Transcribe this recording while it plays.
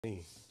You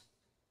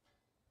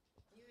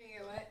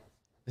hear what?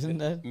 Isn't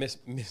that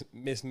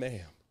Miss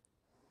Ma'am?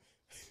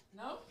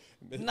 No.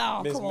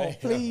 No, come on,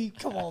 please.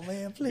 Come on,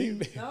 man,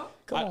 please. No.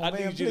 Come on, I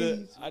man, need you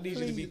please. to. I need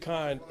you to be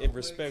kind and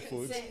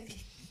respectful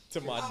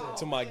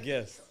to my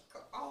guests.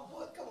 Oh,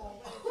 boy, come on,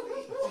 man,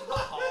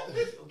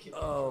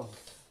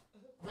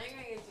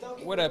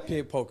 please. Where that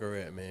pig poker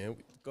at, man?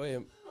 Go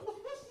ahead.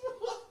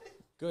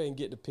 Go ahead and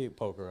get the pig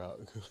poker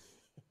out.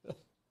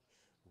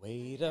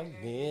 Wait a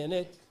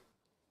minute.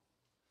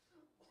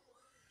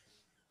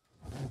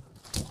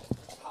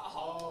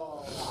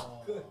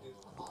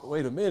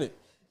 Wait a minute.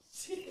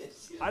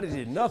 I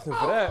did nothing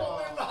for that.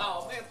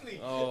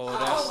 Oh,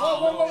 that's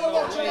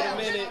wait a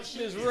minute.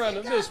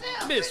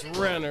 Miss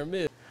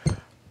Renner.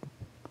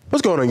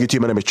 What's going on,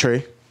 YouTube? My name is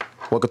Trey.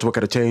 Welcome to What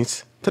Kind of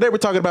Chains. Today we're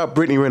talking about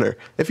Brittany Renner.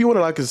 If you want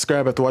to like and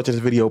subscribe after watching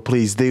this video,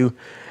 please do.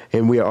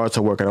 And we are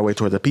also working our way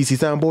towards a PC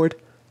soundboard,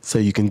 so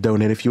you can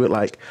donate if you would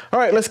like. All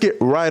right, let's get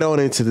right on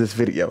into this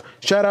video.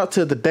 Shout out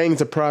to the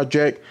Dangza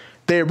Project.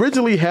 They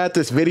originally had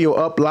this video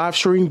up live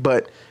stream,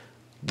 but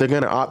they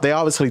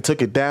obviously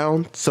took it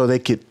down so they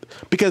could,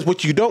 because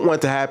what you don't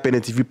want to happen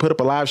is if you put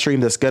up a live stream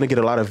that's going to get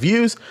a lot of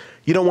views,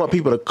 you don't want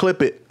people to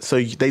clip it.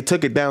 So they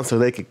took it down so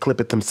they could clip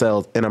it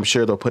themselves. And I'm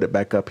sure they'll put it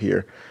back up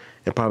here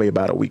in probably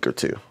about a week or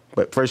two.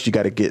 But first you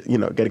got to get,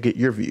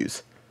 your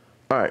views.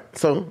 All right.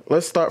 So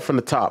let's start from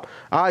the top.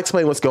 I'll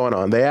explain what's going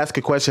on. They ask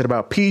a question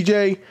about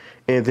PJ,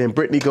 and then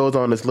Brittany goes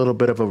on this little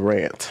bit of a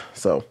rant.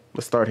 So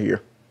let's start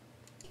here.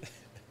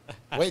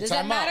 Wait,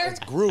 time out. It's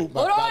group.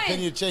 Hold My on.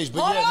 opinion changed,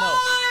 but Hold yeah, no.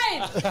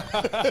 on.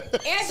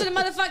 Answer the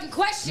motherfucking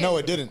question. No,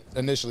 it didn't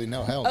initially.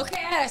 No, hell no. Okay,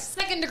 I had a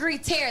second-degree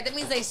tear. That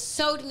means they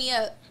sewed me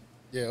up.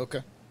 Yeah,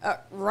 okay.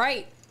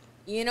 Right.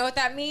 You know what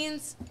that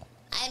means?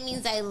 That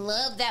means I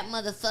love that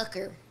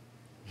motherfucker.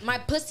 My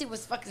pussy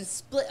was fucking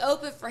split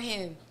open for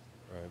him.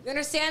 Right. You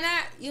understand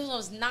that? He was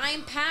almost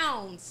 9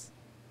 pounds.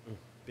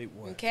 Big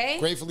boy. Okay?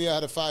 Gratefully, I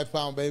had a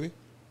 5-pound baby.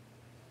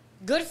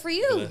 Good for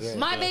you. Bless.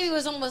 My baby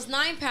was almost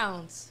 9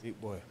 pounds. Big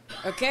boy.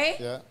 Okay?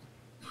 Yeah.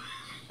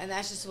 And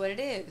that's just what it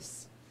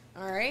is.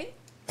 All right?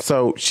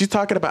 So she's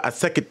talking about a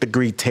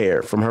second-degree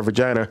tear from her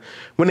vagina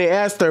when they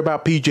asked her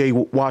about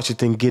PJ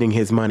Washington getting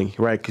his money,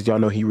 right? Because y'all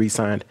know he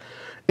re-signed.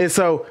 And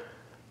so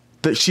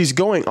she's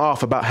going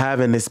off about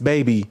having this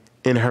baby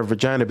in her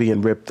vagina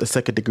being ripped, a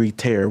second-degree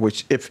tear,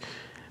 which if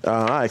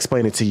I'll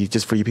explain it to you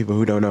just for you people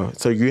who don't know.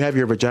 So you have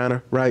your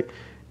vagina, right?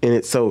 And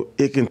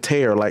it can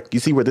tear, like, you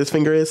see where this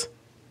finger is?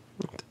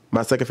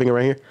 My second finger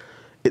right here?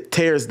 It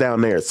tears down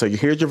there. So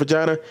here's your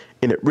vagina,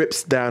 and it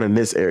rips down in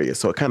this area.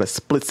 So it kind of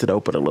splits it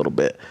open a little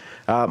bit.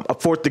 A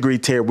fourth-degree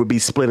tear would be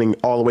splitting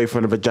all the way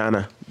from the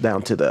vagina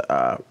down to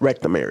the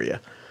rectum area.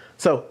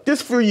 So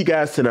just for you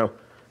guys to know.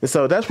 And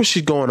so that's what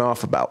she's going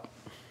off about.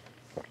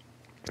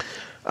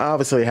 I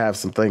obviously have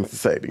some things to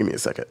say. Give me a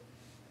second.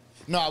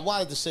 No, I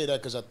wanted to say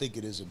that because I think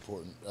it is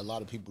important. A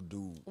lot of people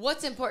do.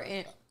 What's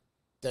important?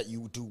 That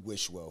you do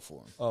wish well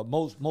for them.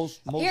 Most.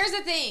 Here's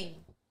the thing.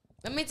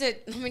 Let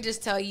me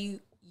just tell you,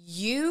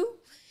 you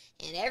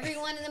and every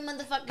one of the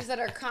motherfuckers that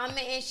are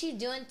commenting, she's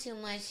doing too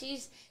much. She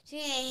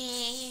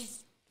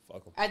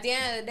Fuck 'em. At the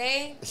end of the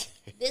day,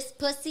 this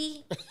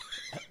pussy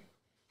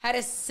had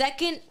a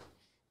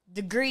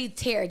second-degree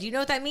tear. Do you know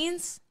what that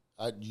means?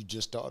 You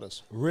just taught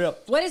us.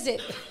 Ripped. What is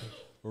it?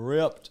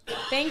 Ripped.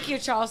 Thank you,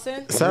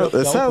 Charleston. It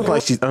sounds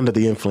like she's under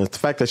the influence. The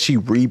fact that she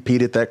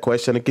repeated that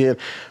question again.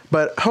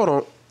 But hold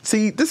on.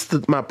 See, this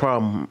is my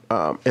problem,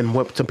 and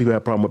what some people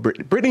have a problem with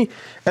Brittany. Brittany,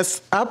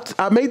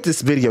 I made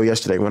this video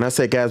yesterday when I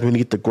said, guys, we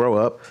need to grow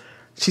up.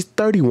 She's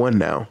 31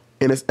 now.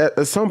 And it's,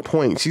 at some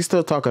point, she's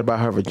still talking about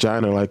her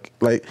vagina like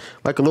a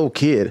little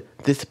kid.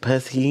 This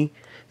pussy.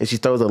 And she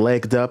throws her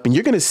legs up. And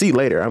you're going to see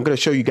later. I'm going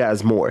to show you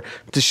guys more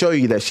to show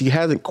you that she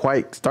hasn't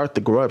quite started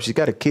to grow up. She's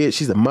got a kid.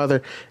 She's a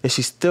mother. And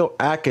she's still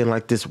acting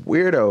like this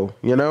weirdo,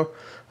 you know?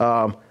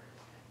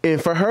 And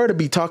for her to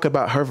be talking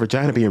about her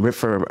vagina being ripped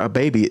for a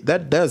baby,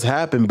 that does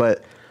happen.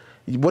 But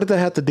what does that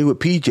have to do with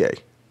PJ?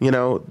 You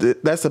know,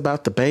 that's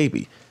about the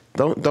baby.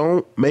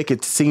 Don't make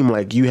it seem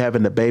like you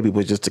having the baby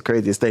was just the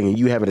craziest thing and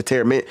you having a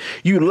tear. Man,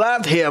 you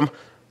loved him.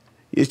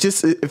 It's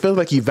just, it feels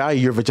like you value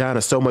your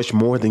vagina so much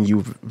more than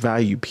you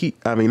value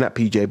not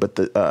PJ, but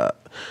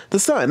the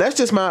son. That's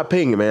just my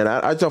opinion, man.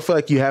 I don't feel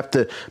like you have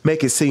to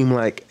make it seem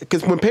like,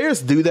 because when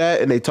parents do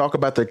that and they talk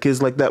about their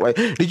kids like that, like,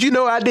 did you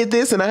know I did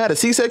this and I had a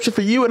C-section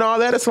for you and all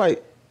that? It's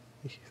like,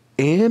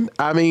 and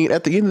I mean,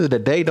 at the end of the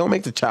day, don't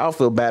make the child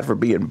feel bad for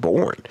being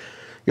born.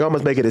 You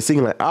almost make it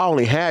seem like I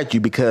only had you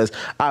because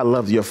I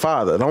loved your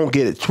father. Don't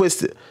get it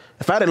twisted.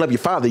 If I didn't love your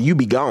father, you'd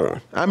be gone.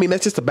 I mean,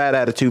 that's just a bad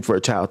attitude for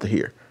a child to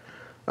hear.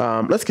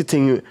 Let's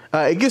continue.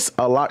 It gets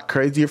a lot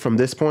crazier from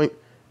this point,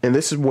 and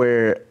this is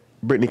where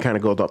Brittany kind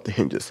of goes off the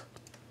hinges.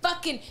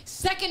 Fucking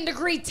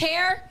second-degree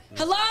tear?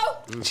 Hello?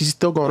 She's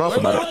still going off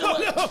about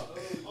it.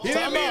 He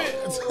didn't mean it.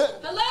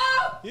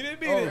 Hello? He didn't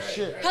mean it.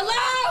 Shit.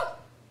 Hello?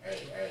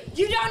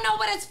 You don't know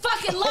what it's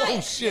fucking like.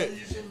 Oh shit.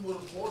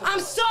 I'm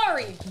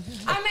sorry.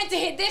 I meant to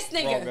hit this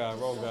nigga.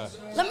 Wrong guy.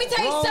 Let me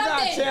tell you Wrong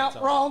something. guy, champ.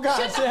 Wrong guy,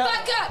 Shut the champ.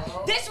 fuck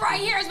up. This right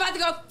here is about to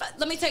go.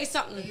 Let me tell you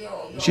something.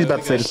 She's about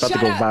to say this about to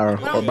go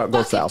viral or about to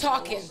go south.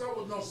 Talking.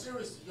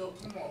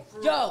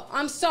 Yo,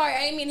 I'm sorry.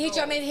 I didn't mean to hit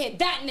you. I meant to hit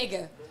that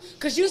nigga.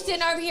 Cause you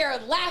sitting over here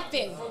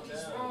laughing.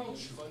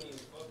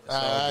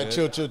 All right,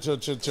 chill.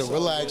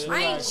 Relax. I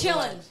ain't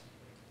chilling.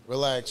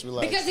 Relax.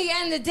 Because at the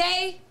end of the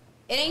day,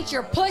 it ain't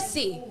your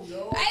pussy.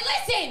 Hey,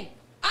 listen.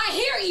 I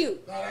hear you.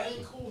 That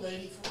ain't cool,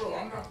 lady. For real.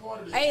 I'm not part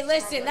of this. Hey,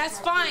 listen. That's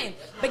fine.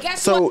 But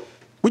guess So what?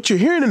 what you're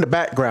hearing in the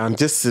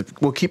background,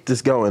 we'll keep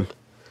this going.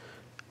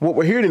 What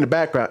we're hearing in the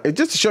background,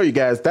 just to show you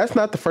guys, that's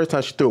not the first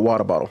time she threw a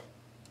water bottle.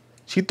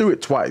 She threw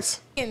it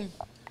twice.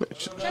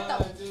 Shut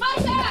the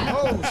fuck up.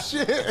 Oh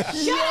shit.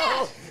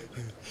 Shut up.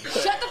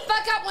 Shut the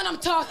fuck up when I'm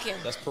talking.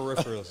 That's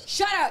peripheral.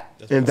 Shut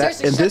up. And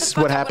Seriously, shut this is the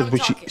fuck what up happens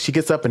when when I'm she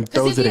gets up and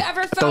talking. throws Does it. you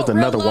ever Throws felt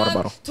another real water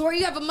love bottle. to where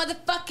you have a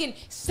motherfucking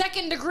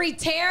 2nd degree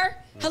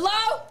tear? Hello?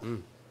 Wait.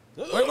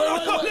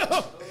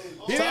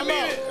 He didn't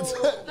mean it.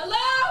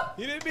 Hello?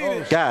 He didn't mean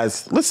it.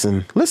 Guys,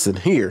 listen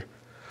here.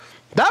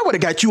 That would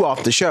have got you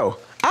off the show.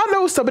 I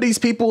know some of these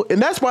people,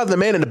 and that's why the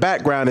man in the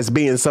background is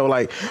being so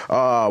like,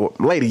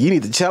 lady, you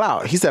need to chill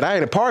out. He said, I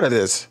ain't a part of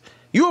this.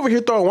 You over here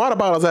throwing water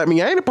bottles at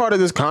me. I ain't a part of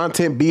this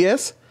content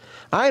BS.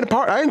 I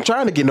ain't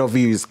trying to get no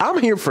views. I'm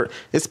here for,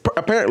 it's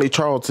apparently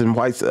Charlton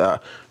White's,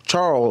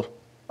 Charles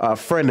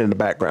friend in the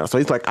background. So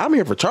he's like, I'm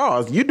here for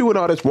Charles. You doing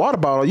all this water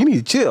bottle. You need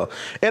to chill.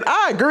 And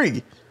I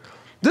agree.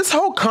 This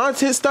whole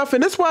content stuff,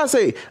 and that's why I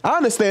say, I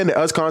understand that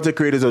us content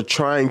creators are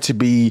trying to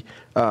be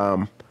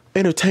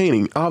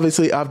entertaining.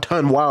 Obviously, I've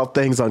done wild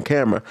things on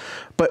camera.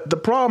 But the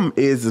problem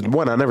is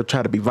one, I never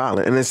try to be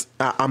violent. And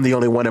I'm the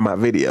only one in my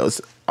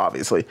videos,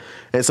 obviously.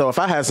 And so if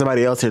I had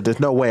somebody else here, there's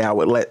no way I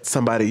would let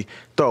somebody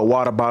throw a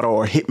water bottle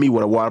or hit me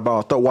with a water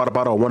bottle, throw a water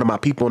bottle on one of my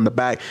people in the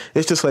back.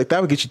 It's just like, that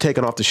would get you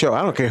taken off the show.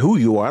 I don't care who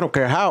you are. I don't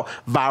care how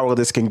viral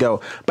this can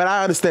go. But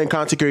I understand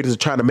content creators are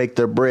trying to make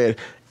their bread,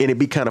 and it'd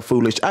be kind of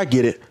foolish. I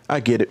get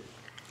it.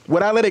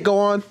 Would I let it go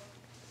on?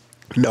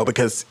 No,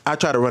 because I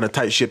try to run a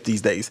tight ship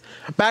these days.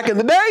 Back in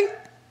the day,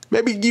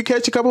 maybe you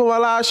catch a couple of my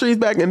live streams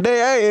back in the day.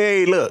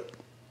 Hey, look.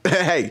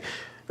 Hey,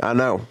 I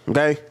know,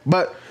 okay?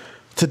 But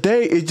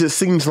today, it just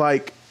seems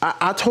like,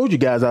 I told you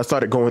guys I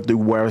started going through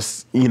where, at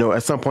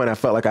some point I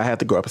felt like I had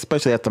to grow up,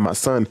 especially after my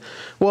son.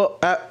 Well,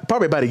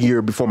 probably about a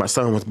year before my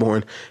son was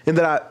born. And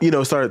then I,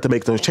 started to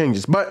make those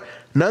changes. But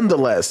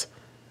nonetheless,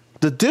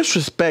 the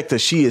disrespect that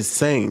she is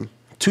saying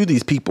to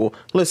these people,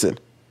 listen,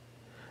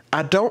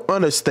 I don't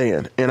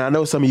understand, and I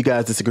know some of you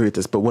guys disagree with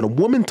this, but when a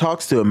woman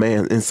talks to a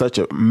man in such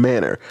a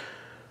manner,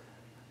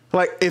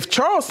 like if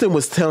Charleston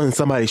was telling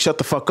somebody, shut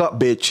the fuck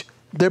up, bitch,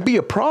 there'd be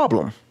a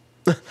problem.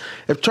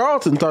 If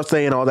Charleston starts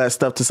saying all that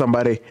stuff to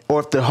somebody, or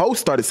if the host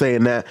started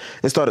saying that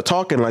and started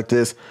talking like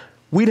this,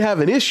 we'd have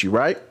an issue,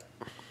 right?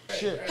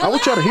 I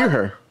want y'all to hear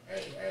her.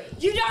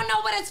 You don't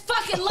know what it's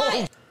fucking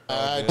like.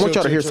 I want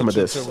y'all to hear some of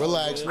this.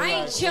 Relax. I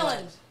ain't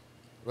chilling.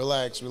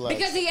 Relax.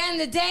 Because at the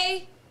end of the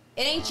day,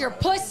 it ain't your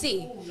pussy.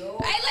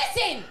 Hey,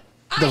 listen.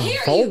 I hear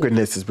The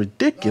vulgarness is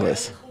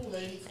ridiculous.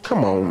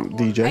 Come on,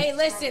 DJ. Hey,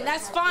 listen.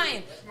 That's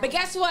fine. But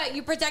guess what?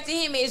 You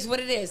protecting him is what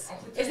it is.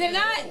 Is it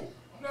not?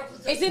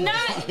 Is it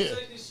not?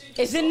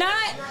 Is it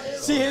not?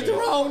 She hit the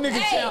wrong nigga,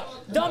 Hey, champ.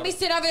 don't be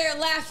sitting over there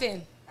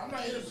laughing.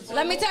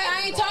 Let me tell you,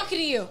 I ain't talking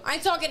to you. I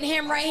ain't talking to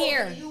him right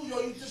here.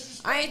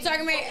 I ain't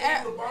talking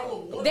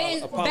about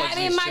then bat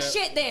me in my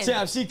shit then.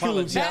 Champ, she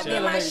cool. Bat me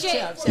in my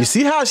shit. You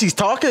see how she's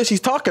talking? She's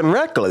talking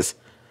reckless.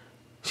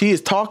 She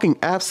is talking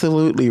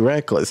absolutely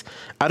reckless.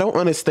 I don't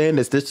understand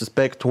this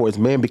disrespect towards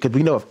men, because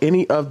we know if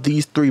any of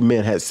these three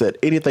men had said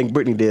anything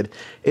Brittany did,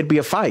 it'd be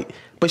a fight.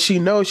 But she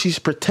knows she's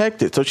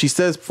protected, so she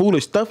says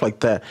foolish stuff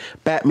like that.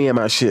 Bat me in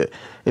my shit.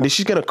 And then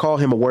she's going to call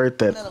him a word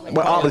that will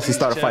obviously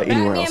start a fight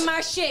anywhere Bat me else. in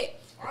my shit.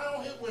 I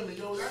don't hit women,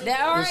 yo.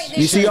 That all right?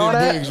 You see all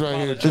that? Right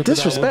here. The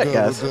disrespect,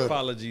 guys.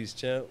 Apologies,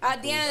 champ.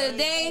 At the end of the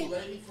day,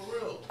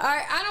 all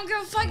right, I don't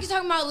give a fuck you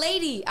talking about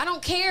lady. I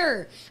don't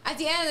care. At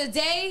the end of the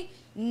day,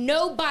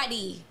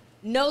 nobody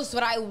knows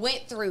what I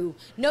went through.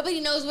 Nobody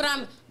knows what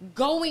I'm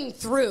going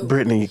through.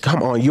 Brittany,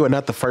 come on. You are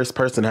not the first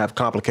person to have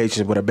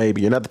complications with a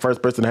baby. You're not the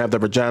first person to have the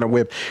vagina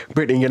whipped.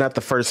 Brittany, you're not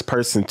the first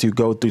person to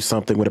go through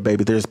something with a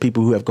baby. There's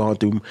people who have gone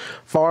through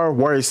far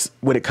worse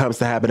when it comes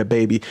to having a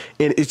baby.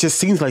 And it just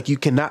seems like you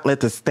cannot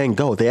let this thing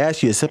go. They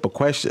ask you a simple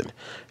question.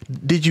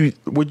 Did you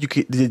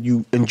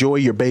enjoy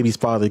your baby's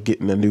father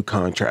getting a new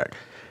contract?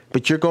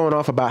 But you're going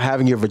off about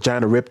having your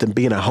vagina ripped and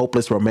being a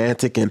hopeless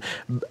romantic and,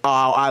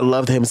 oh, I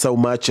loved him so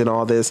much and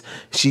all this.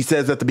 She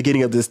says at the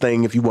beginning of this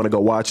thing, if you want to go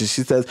watch it,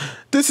 she says,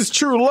 this is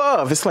true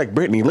love. It's like,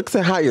 Brittany, look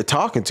at how you're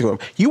talking to him.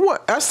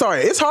 I'm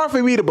sorry, it's hard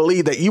for me to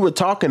believe that you were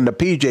talking to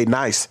PJ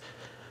nice,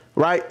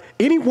 right?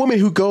 any woman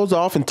who goes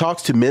off and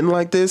talks to men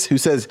like this, who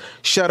says,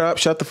 shut up,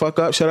 shut the fuck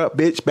up, shut up,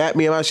 bitch, bat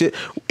me and my shit.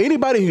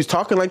 Anybody who's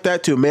talking like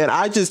that to a man,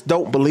 I just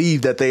don't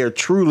believe that they are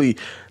truly,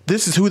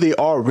 this is who they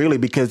are really,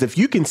 because if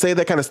you can say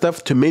that kind of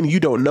stuff to men you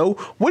don't know,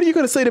 what are you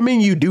going to say to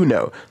men you do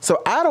know?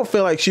 So I don't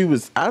feel like she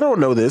was, I don't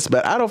know this,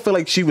 but I don't feel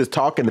like she was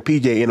talking to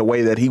PJ in a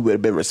way that he would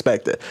have been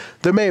respected.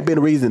 There may have been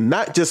a reason,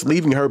 not just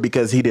leaving her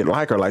because he didn't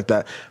like her like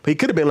that, but he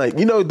could have been like,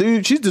 you know,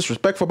 dude, she's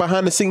disrespectful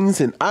behind the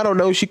scenes, and I don't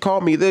know, she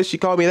called me this, she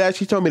called me that,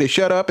 she told me to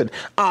shut up, and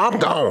I'm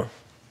gone.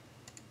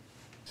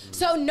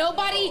 So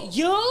nobody,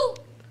 you,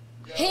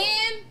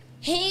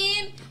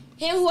 him,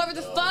 whoever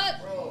the fuck,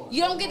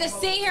 you don't get to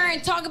sit here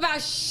and talk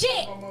about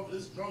shit.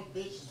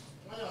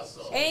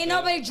 Ain't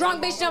nobody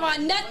drunk bitch talking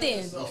about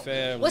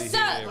nothing. What's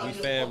up? We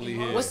family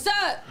here. What's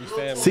up? We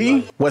family.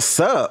 See, what's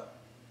up?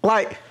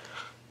 Like,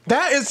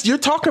 that is, you're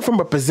talking from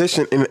a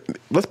position, and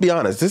let's be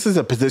honest, this is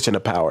a position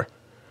of power.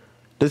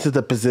 This is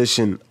a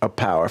position of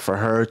power for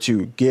her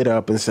to get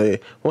up and say,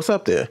 what's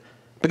up there?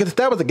 Because if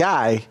that was a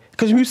guy,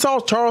 because you saw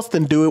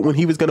Charleston do it when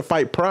he was going to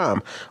fight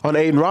Prime on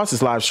Aiden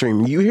Ross's live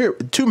stream. You hear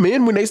two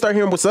men when they start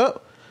hearing what's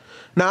up.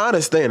 Now, I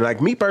understand.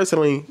 Like, me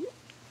personally,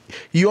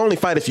 you only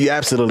fight if you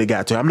absolutely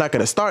got to. I'm not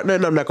going to start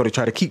nothing. I'm not going to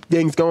try to keep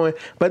things going.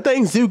 But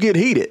things do get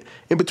heated.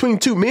 In between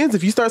two men,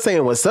 if you start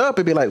saying what's up,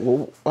 it'd be like,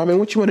 well, I mean,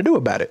 what you want to do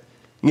about it?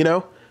 You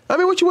know? I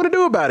mean, what you want to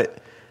do about it?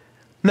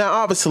 Now,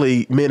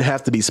 obviously, men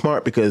have to be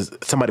smart because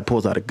somebody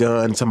pulls out a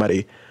gun,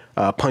 somebody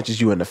punches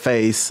you in the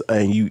face,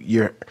 and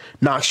you're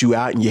knocks you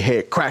out, and your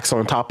head cracks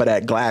on top of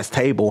that glass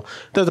table.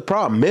 There's a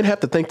problem. Men have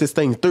to think this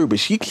thing through, but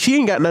she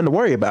ain't got nothing to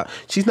worry about.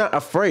 She's not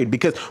afraid,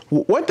 because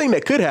one thing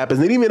that could happen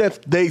is that even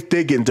if they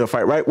get into a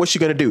fight, right? What's she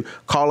gonna do?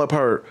 Call up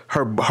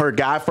her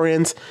guy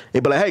friends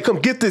and be like, "Hey, come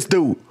get this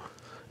dude."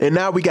 And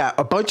now we got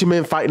a bunch of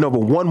men fighting over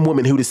one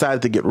woman who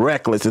decided to get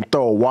reckless and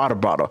throw a water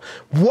bottle.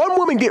 One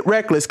woman get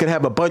reckless can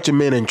have a bunch of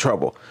men in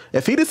trouble.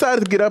 If he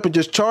decided to get up and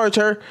just charge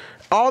her,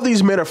 all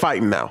these men are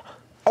fighting now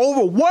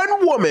over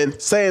one woman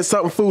saying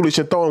something foolish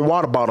and throwing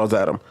water bottles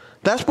at him.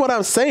 That's what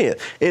I'm saying.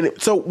 And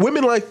so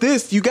women like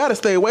this, you got to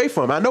stay away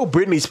from. I know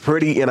Brittany's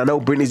pretty, and I know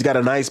Brittany's got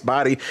a nice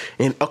body.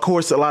 And of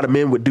course, a lot of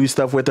men would do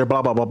stuff with her,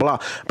 blah, blah, blah, blah.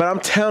 But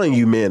I'm telling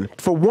you, men,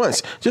 for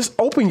once, just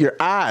open your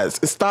eyes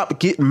and stop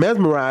getting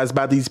mesmerized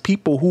by these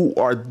people who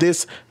are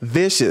this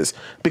vicious.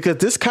 Because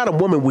this kind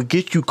of woman would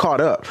get you caught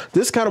up.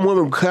 This kind of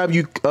woman would have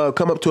you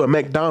come up to a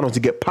McDonald's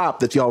and get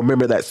popped, if y'all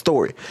remember that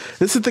story.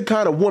 This is the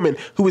kind of woman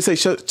who would say,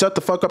 shut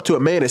the fuck up to a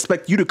man and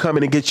expect you to come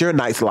in and get your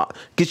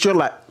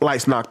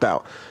lights knocked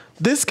out.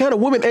 This kind of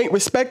woman ain't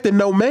respecting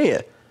no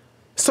man.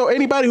 So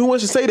anybody who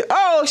wants to say that,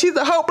 oh, she's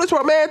a hopeless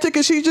romantic,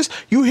 and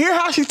you hear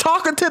how she's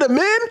talking to the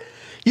men?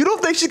 You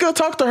don't think she's going to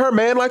talk to her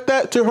man like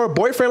that, to her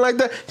boyfriend like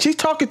that? She's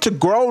talking to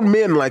grown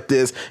men like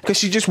this because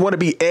she just want to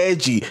be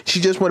edgy. She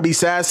just want to be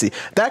sassy.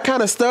 That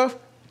kind of stuff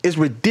is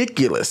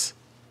ridiculous.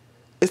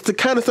 It's the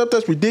kind of stuff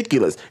that's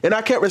ridiculous. And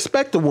I can't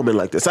respect a woman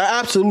like this. I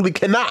absolutely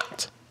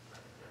cannot.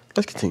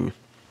 Let's continue.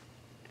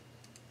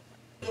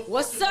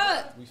 What's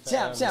up?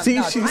 See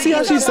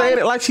how she's saying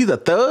it like she's a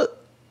thug?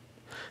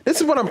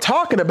 This is what I'm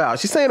talking about.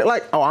 She's saying it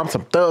like, oh, I'm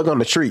some thug on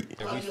the street.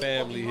 Yeah, we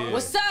family here.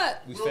 What's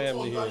up? We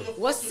family here.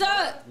 What's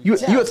up? You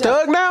a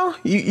thug now?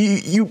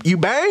 You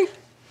bang?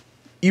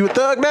 You a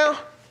thug now?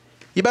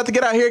 You about to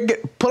get out here and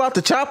pull out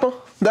the chopper?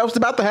 That was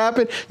about to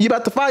happen? You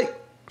about to fight?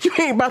 You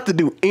ain't about to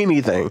do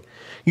anything.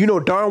 You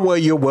know darn well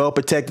you're well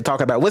protected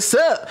talking about what's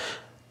up.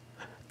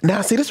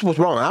 Now, see, this is what's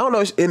wrong. I don't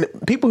know. And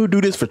people who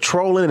do this for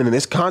trolling and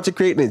this content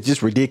creating is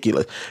just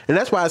ridiculous. And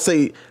that's why I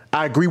say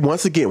I agree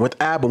once again with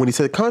Abba when he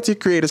said content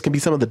creators can be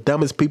some of the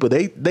dumbest people.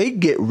 They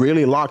get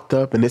really locked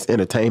up in this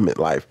entertainment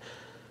life,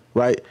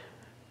 right?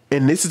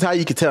 And this is how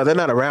you can tell they're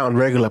not around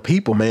regular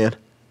people, man.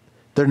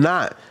 They're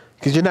not.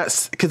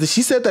 Because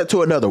she said that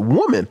to another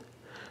woman,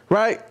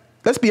 right?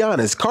 Let's be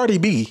honest. Cardi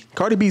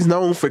B's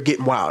known for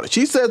getting wild.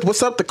 She says,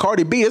 what's up to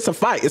Cardi B? It's a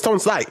fight. It's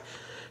on site.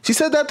 She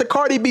said that to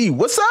Cardi B.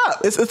 What's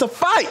up? It's a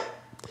fight.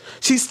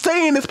 She's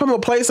saying this from a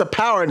place of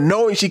power,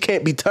 knowing she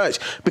can't be touched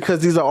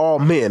because these are all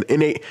men.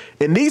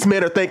 And these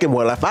men are thinking,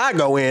 well, if I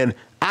go in,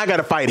 I got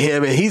to fight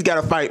him and he's got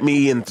to fight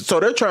me. And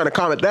so they're trying to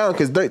calm it down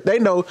because they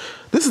know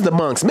this is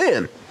amongst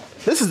men.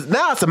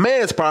 Now it's a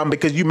man's problem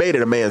because you made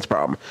it a man's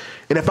problem.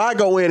 And if I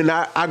go in and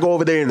I go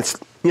over there and,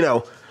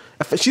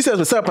 if she says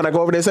what's up and I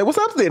go over there and say, what's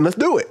up then? Let's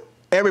do it.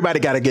 Everybody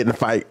got to get in the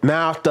fight.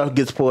 Now stuff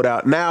gets pulled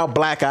out. Now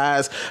black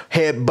eyes,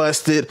 head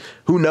busted.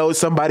 Who knows?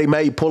 Somebody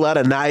may pull out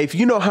a knife.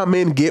 You know how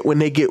men get when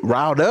they get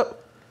riled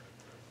up?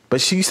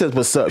 But she says,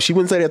 what's up? She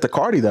wouldn't say that to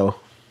Cardi, though.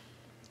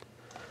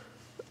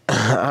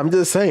 I'm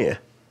just saying.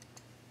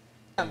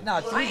 I ain't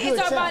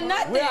talking about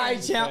nothing. We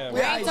ain't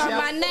talking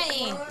about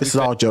nothing. This is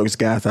all jokes,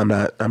 guys. I'm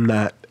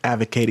not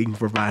advocating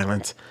for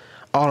violence.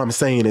 All I'm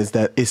saying is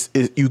that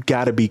you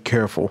got to be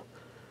careful.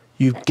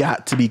 You've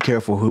got to be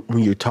careful when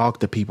you talk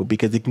to people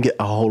because it can get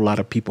a whole lot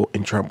of people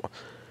in trouble.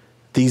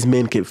 These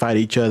men can fight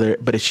each other.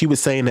 But if she was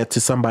saying that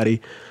to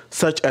somebody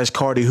such as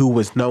Cardi, who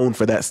was known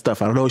for that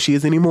stuff, I don't know if she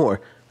is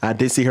anymore. I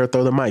did see her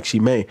throw the mic. She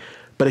may.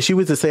 But if she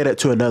was to say that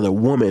to another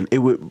woman, it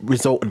would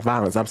result in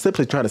violence. I'm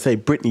simply trying to say,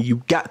 Brittany,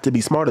 you got to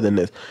be smarter than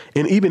this.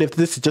 And even if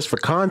this is just for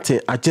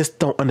content, I just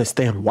don't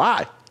understand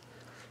why.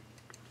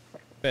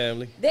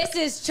 Family. This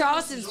is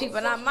Charleston's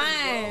people, not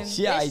mine.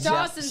 She alright,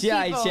 Charleston's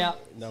champ. She people. alright, champ.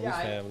 No, we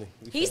family.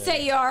 He said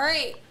you all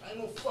right. I ain't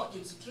no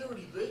fucking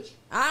security, bitch.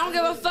 I don't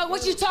give a fuck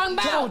what you talking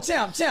about. Come on,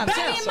 champ. Bat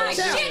me in my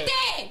shit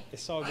then.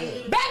 It's all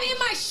good. Bat me in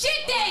my shit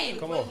then.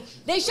 Come on.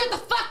 Then shut the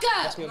fuck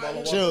up.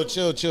 Chill.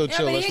 Yeah, but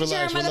Let's hit your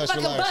relax.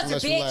 motherfucking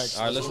buzzer, bitch.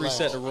 All right, let's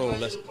reset the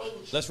room.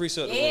 Let's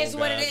reset the room. It is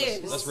what it guys.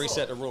 is. Let's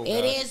reset the room.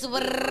 It guys. is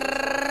what it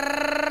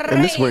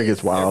And this is where it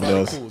gets wild,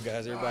 Everybody though. cool,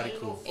 guys. Everybody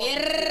cool. It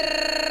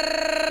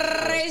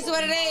is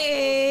what it is.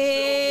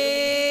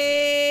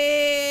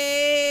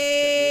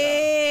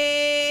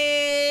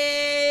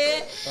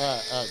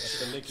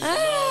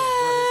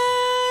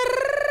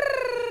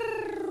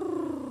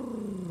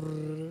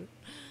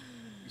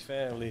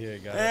 Family here,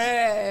 guys.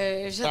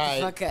 Hey, shut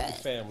the fuck up.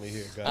 Family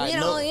here, guys. You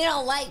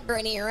don't like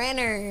Brittany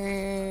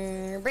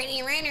Renner.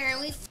 Brittany Renner,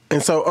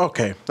 And so,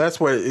 okay, that's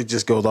where it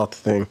just goes off the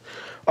thing.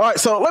 All right,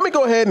 so let me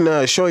go ahead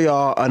and show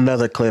y'all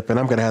another clip, and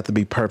I'm going to have to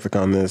be perfect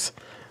on this.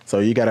 So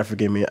you got to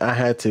forgive me. I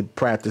had to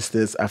practice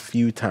this a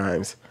few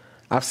times.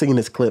 I've seen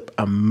this clip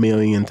a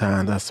million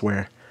times, I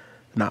swear.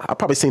 Nah, I've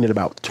probably seen it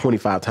about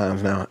 25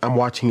 times now. I'm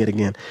watching it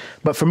again.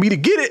 But for me to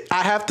get it,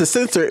 I have to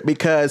censor it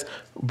because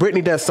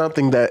Brittany does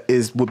something that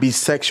would be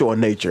sexual in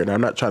nature. And I'm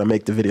not trying to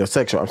make the video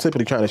sexual. I'm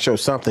simply trying to show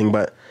something,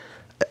 but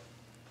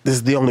this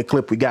is the only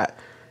clip we got.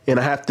 And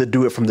I have to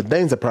do it from the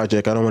Danger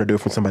Project. I don't want to do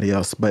it from somebody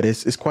else, but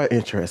it's quite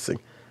interesting.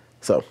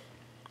 So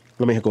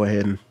let me go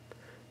ahead and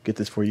get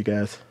this for you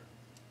guys.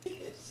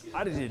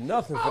 I did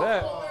nothing for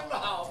that.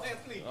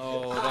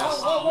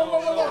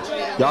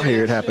 Y'all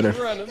hear it happening.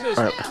 Miss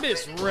All right.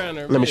 Miss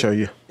Renner. Let me show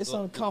you. It's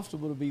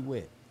uncomfortable to be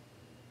wet.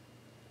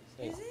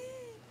 Is it?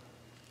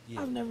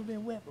 I've never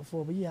been wet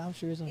before, but yeah, I'm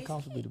sure it's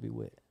uncomfortable to be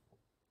wet.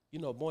 You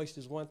know, moist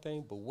is one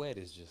thing, but wet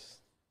is just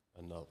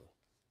another.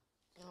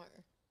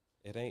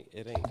 It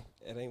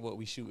ain't what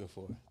we shooting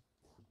for.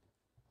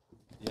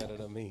 You know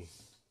what I mean?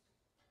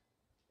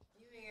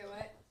 You ain't get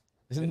what?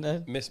 Isn't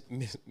that?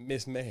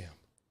 Miss ma'am.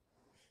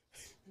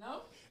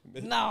 No?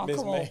 No, Miss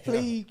come on, ma'am.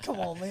 please. Come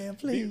on, man,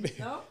 please.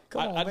 No?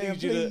 Come on, I man,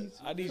 need you please.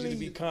 to need you to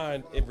be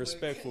kind and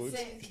respectful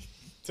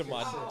to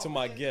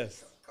my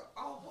guests.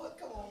 Oh, boy,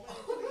 come on, man.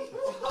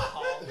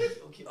 Please.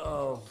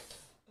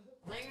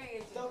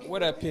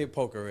 Where that pig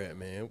poker at,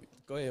 man?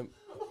 Go ahead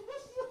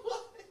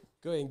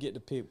and get the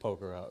pig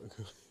poker out.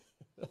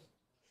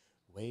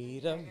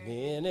 Wait a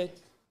minute.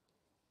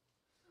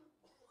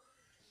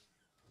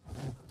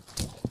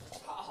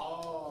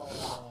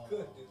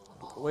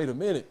 Wait a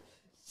minute.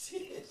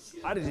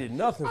 I did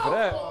nothing for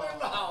that.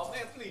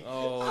 Wait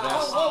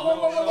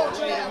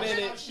a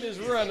minute. Miss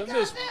Renner,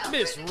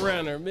 Miss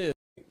Renner, Miss.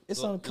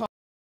 It's uncomfortable.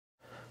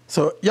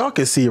 So y'all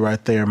can see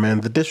right there, man,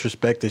 the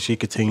disrespect that she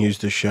continues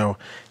to show.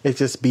 It's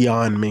just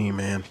beyond me,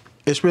 man.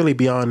 It's really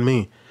beyond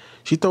me.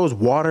 She throws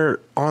water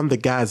on the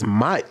guy's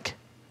mic.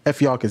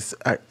 If y'all can,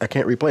 I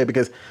can't replay it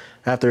because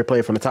I have to replay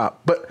it from the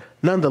top. But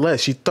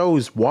nonetheless, she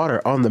throws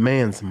water on the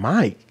man's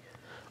mic.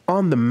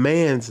 On the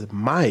man's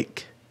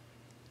mic.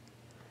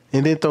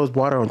 And then throws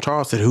water on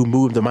Charleston, who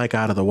moved the mic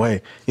out of the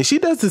way. And she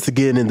does this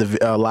again in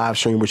the live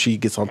stream where she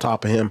gets on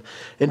top of him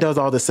and does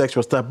all this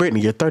sexual stuff.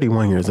 Brittany, you're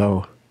 31 years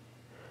old.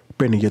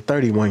 Brittany, you're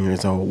 31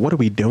 years old. What are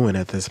we doing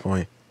at this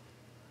point?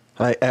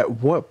 Like,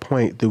 at what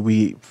point do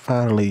we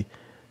finally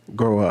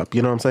grow up?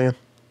 You know what I'm saying?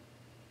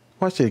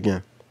 Watch it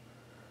again.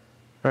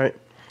 All right?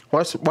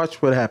 Watch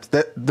what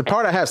happens. The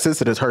part I have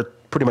censored is her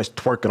pretty much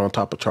twerking on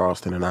top of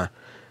Charleston and I.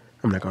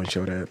 I'm not going to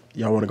show that.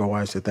 Y'all want to go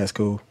watch it? That's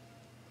cool.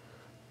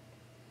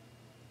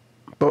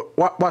 But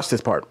watch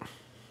this part.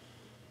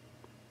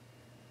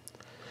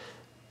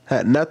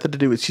 Had nothing to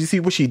do with. You see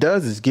what she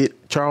does is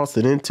get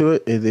Charleston into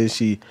it, and then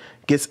she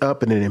gets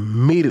up and then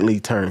immediately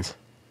turns.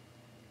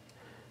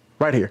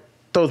 Right here,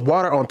 throws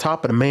water on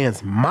top of the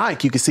man's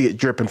mic. You can see it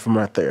dripping from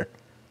right there.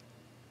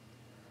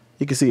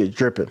 You can see it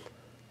dripping.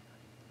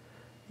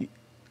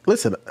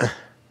 Listen,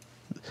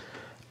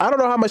 I don't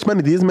know how much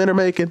money these men are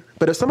making,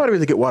 but if somebody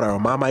was to get water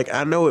on my mic,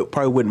 I know it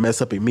probably wouldn't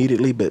mess up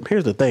immediately. But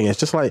here's the thing: it's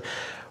just like,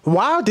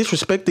 why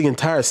disrespect the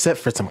entire set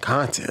for some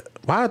content?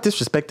 Why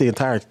disrespect the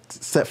entire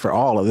set for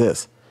all of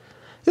this?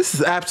 This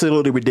is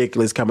absolutely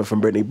ridiculous coming from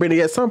Brittany. Brittany,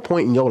 at some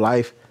point in your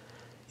life,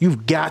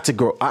 you've got to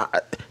grow.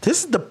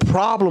 This is the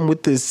problem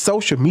with this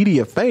social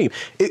media fame.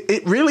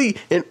 It really,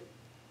 and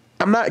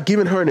I'm not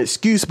giving her an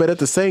excuse, but at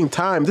the same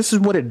time, this is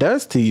what it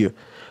does to you.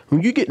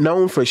 When you get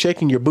known for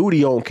shaking your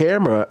booty on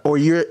camera, or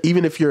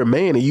even if you're a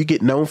man and you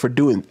get known for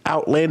doing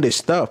outlandish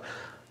stuff,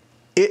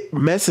 it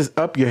messes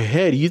up your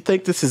head. You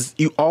think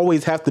you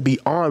always have to be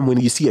on when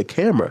you see a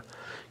camera.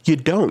 You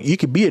don't. You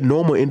could be a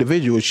normal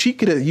individual. She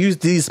could have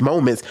used these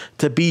moments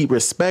to be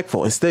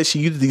respectful. Instead, she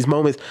used these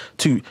moments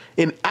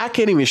and I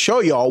can't even show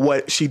y'all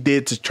what she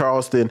did to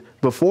Charleston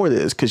before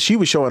this, because she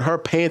was showing her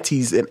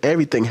panties and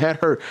everything, had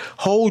her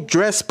whole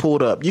dress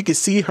pulled up. You could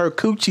see her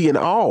coochie and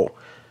all,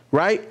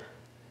 right?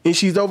 And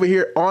she's over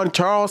here on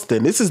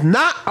Charleston. This is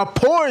not a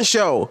porn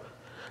show.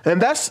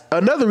 And that's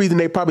another reason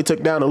they probably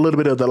took down a little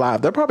bit of the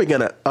live. They're probably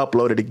going to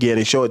upload it again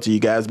and show it to you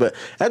guys. But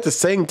at the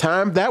same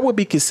time, that would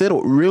be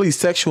considered really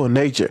sexual in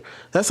nature.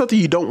 That's something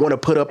you don't want to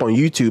put up on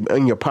YouTube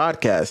and your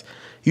podcast.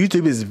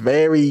 YouTube is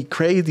very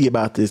crazy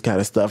about this kind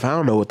of stuff. I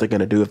don't know what they're going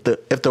to do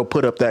if they'll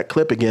put up that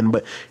clip again.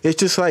 But it's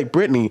just like,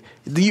 Brittany,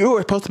 you were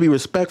supposed to be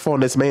respectful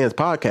on this man's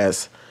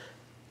podcast.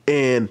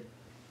 And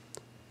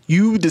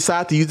you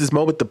decide to use this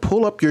moment to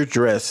pull up your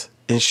dress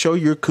and show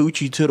your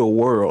coochie to the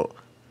world.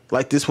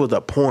 Like this was a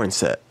porn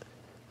set.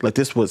 Like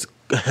this was,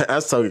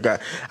 I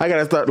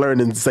gotta start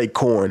learning to say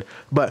corn.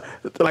 But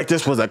like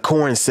this was a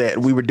corn set.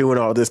 We were doing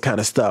all this kind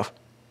of stuff.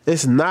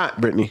 It's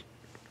not, Brittany.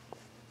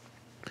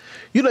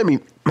 You let me,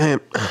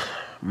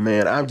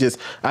 man,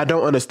 I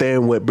don't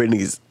understand what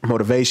Brittany's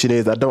motivation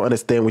is. I don't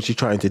understand what she's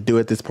trying to do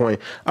at this point.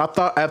 I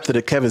thought after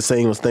the Kevin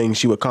Samuels thing,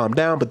 she would calm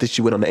down, but then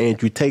she went on the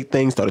Andrew Tate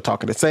thing, started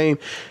talking the same.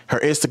 Her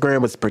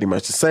Instagram was pretty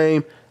much the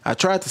same. I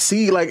tried to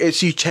see, like, is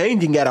she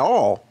changing at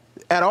all?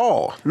 At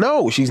all.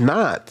 No, she's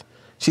not.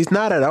 She's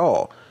not at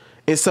all.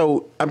 And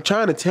so I'm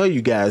trying to tell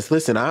you guys,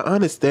 listen, I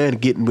understand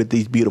getting with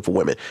these beautiful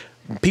women.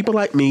 People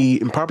like me,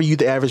 and probably you,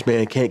 the average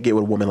man, can't get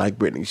with a woman like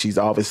Brittany. She's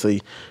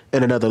obviously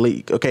in another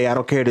league. Okay, I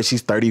don't care that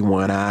she's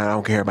 31. I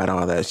don't care about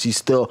all that. She's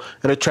still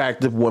an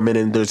attractive woman,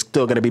 and there's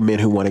still going to be men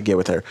who want to get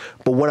with her.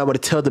 But what I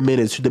want to tell the men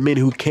is the men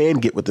who can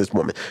get with this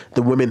woman,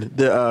 the women,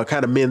 the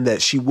kind of men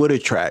that she would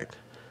attract.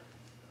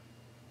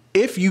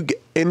 If you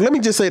get, and let me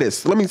just say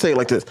this, let me say it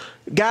like this.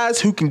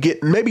 Guys who can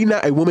get, maybe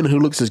not a woman who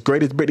looks as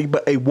great as Brittany,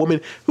 but a woman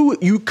who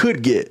you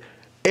could get.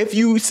 If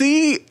you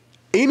see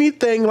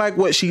anything like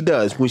what she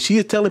does, when she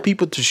is telling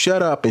people to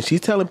shut up, and she's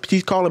telling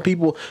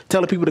people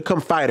to come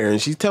fight her,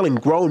 and she's calling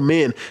grown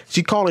men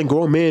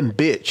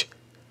bitch.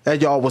 As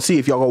y'all will see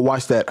if y'all go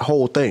watch that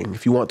whole thing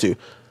if you want to.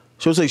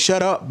 She'll say,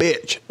 shut up,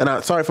 bitch. And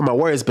I'm sorry for my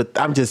words, but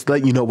I'm just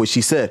letting you know what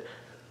she said.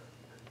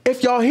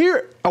 If y'all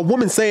hear a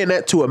woman saying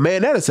that to a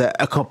man, that is a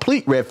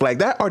complete red flag.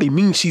 That already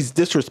means she's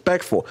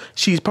disrespectful.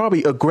 She's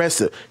probably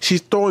aggressive.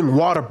 She's throwing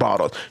water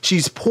bottles.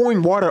 She's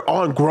pouring water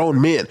on grown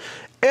men.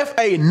 If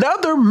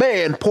another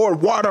man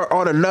poured water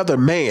on another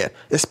man,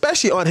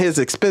 especially on his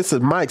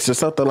expensive mics or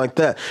something like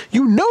that,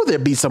 you know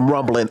there'd be some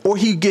rumbling, or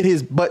he'd get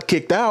his butt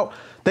kicked out.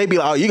 They'd be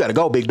like, oh, you got to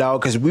go, big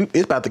dog, because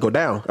it's about to go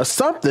down or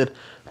something.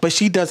 But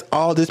she does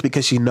all this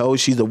because she knows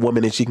she's a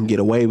woman and she can get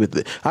away with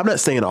it. I'm not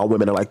saying all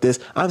women are like this.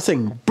 I'm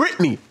saying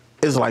Brittany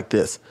is like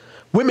this.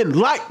 Women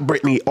like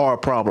Brittany are a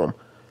problem.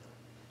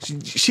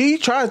 She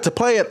tries to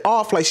play it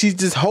off like she's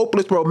this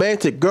hopeless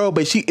romantic girl,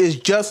 but she is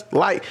just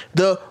like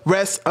the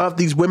rest of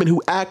these women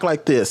who act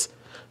like this.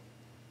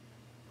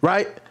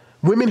 Right?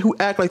 Women who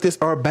act like this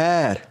are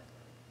bad.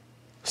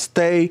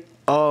 Stay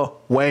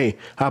away.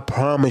 I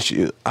promise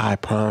you. I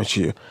promise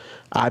you.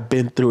 I've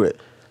been through it.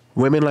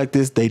 Women like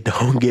this, they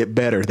don't get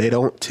better. They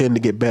don't tend to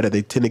get better.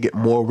 They tend to get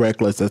more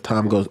reckless as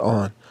time goes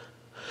on.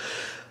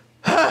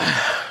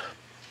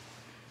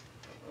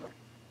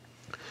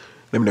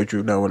 Let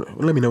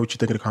me know what you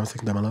think in the comment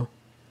section down below.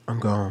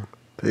 I'm gone.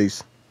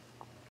 Peace.